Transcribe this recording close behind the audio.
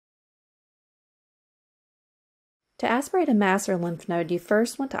To aspirate a mass or lymph node, you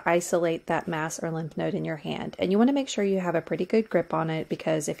first want to isolate that mass or lymph node in your hand. And you want to make sure you have a pretty good grip on it,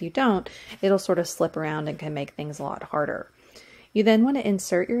 because if you don't, it'll sort of slip around and can make things a lot harder. You then want to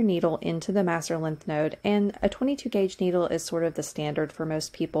insert your needle into the mass or lymph node, and a 22 gauge needle is sort of the standard for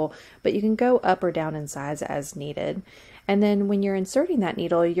most people, but you can go up or down in size as needed. And then when you're inserting that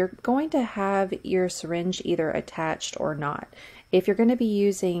needle, you're going to have your syringe either attached or not. If you're going to be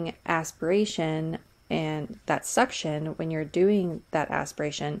using aspiration and that suction, when you're doing that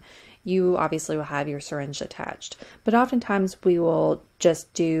aspiration, you obviously will have your syringe attached. But oftentimes we will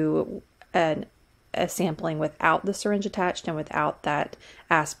just do a sampling without the syringe attached and without that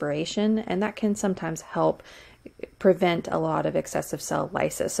aspiration, and that can sometimes help prevent a lot of excessive cell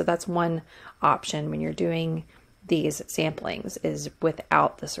lysis. So that's one option when you're doing these samplings, is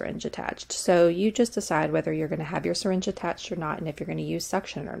without the syringe attached. So you just decide whether you're going to have your syringe attached or not, and if you're going to use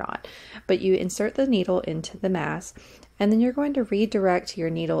suction or not. But you insert the needle into the mass, and then you're going to redirect your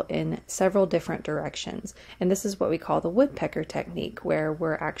needle in several different directions. And this is what we call the woodpecker technique, where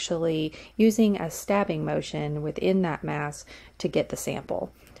we're actually using a stabbing motion within that mass to get the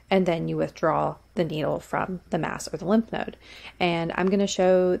sample. And then you withdraw the needle from the mass or the lymph node. And I'm going to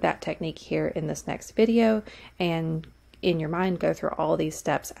show that technique here in this next video, and in your mind go through all these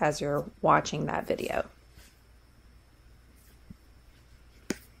steps as you're watching that video.